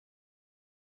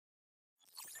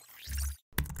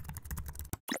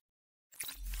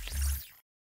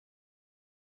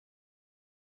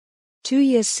2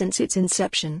 years since its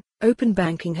inception, open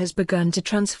banking has begun to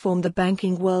transform the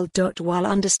banking world. While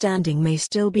understanding may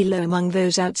still be low among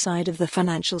those outside of the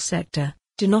financial sector,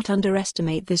 do not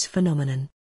underestimate this phenomenon.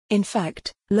 In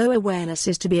fact, low awareness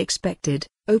is to be expected.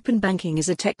 Open banking is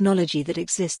a technology that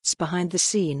exists behind the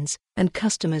scenes, and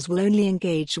customers will only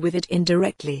engage with it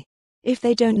indirectly. If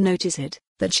they don't notice it,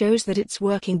 that shows that it's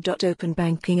working. Open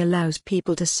banking allows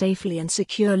people to safely and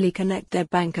securely connect their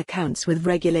bank accounts with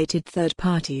regulated third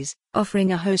parties,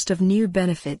 offering a host of new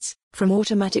benefits, from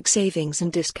automatic savings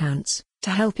and discounts,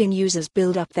 to helping users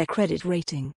build up their credit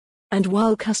rating. And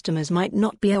while customers might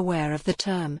not be aware of the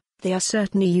term, they are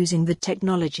certainly using the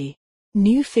technology.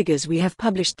 New figures we have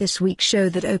published this week show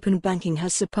that open banking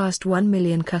has surpassed 1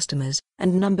 million customers,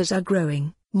 and numbers are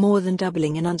growing, more than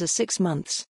doubling in under 6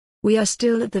 months. We are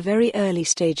still at the very early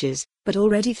stages, but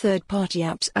already third-party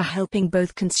apps are helping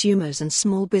both consumers and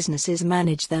small businesses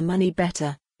manage their money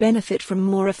better, benefit from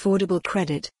more affordable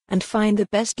credit, and find the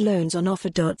best loans on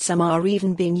offer. Some are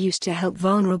even being used to help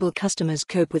vulnerable customers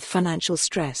cope with financial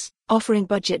stress, offering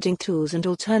budgeting tools and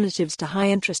alternatives to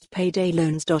high-interest payday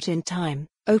loans. In time,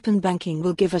 open banking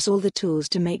will give us all the tools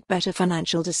to make better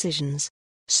financial decisions.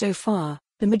 So far,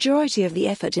 the majority of the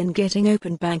effort in getting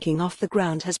open banking off the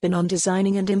ground has been on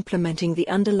designing and implementing the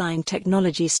underlying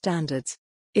technology standards.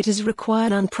 It has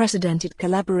required unprecedented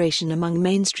collaboration among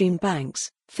mainstream banks,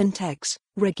 fintechs,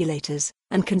 regulators,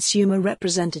 and consumer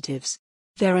representatives.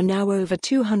 There are now over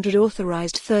 200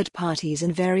 authorized third parties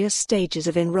in various stages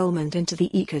of enrollment into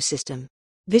the ecosystem.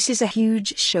 This is a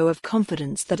huge show of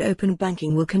confidence that open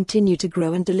banking will continue to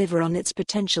grow and deliver on its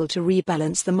potential to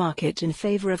rebalance the market in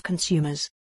favor of consumers.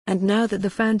 And now that the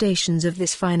foundations of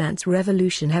this finance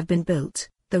revolution have been built,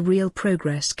 the real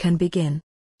progress can begin.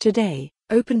 Today,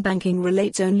 open banking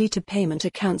relates only to payment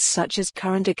accounts such as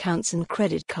current accounts and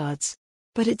credit cards.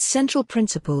 But its central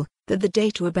principle, that the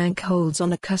data a bank holds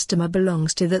on a customer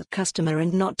belongs to that customer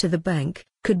and not to the bank,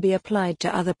 could be applied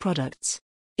to other products.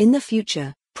 In the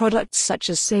future, products such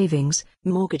as savings,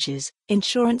 mortgages,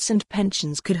 insurance and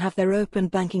pensions could have their open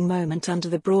banking moment under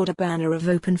the broader banner of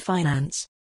open finance.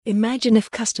 Imagine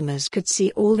if customers could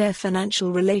see all their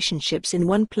financial relationships in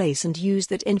one place and use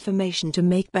that information to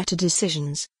make better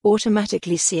decisions,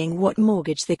 automatically seeing what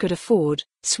mortgage they could afford,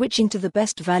 switching to the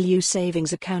best value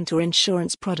savings account or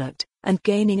insurance product, and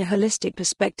gaining a holistic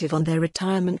perspective on their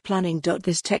retirement planning.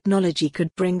 This technology could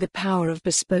bring the power of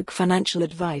bespoke financial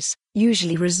advice,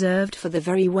 usually reserved for the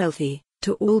very wealthy,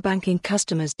 to all banking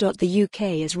customers. The UK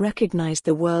is recognized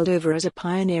the world over as a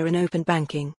pioneer in open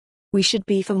banking. We should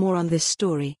be. For more on this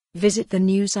story, visit the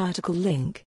news article link.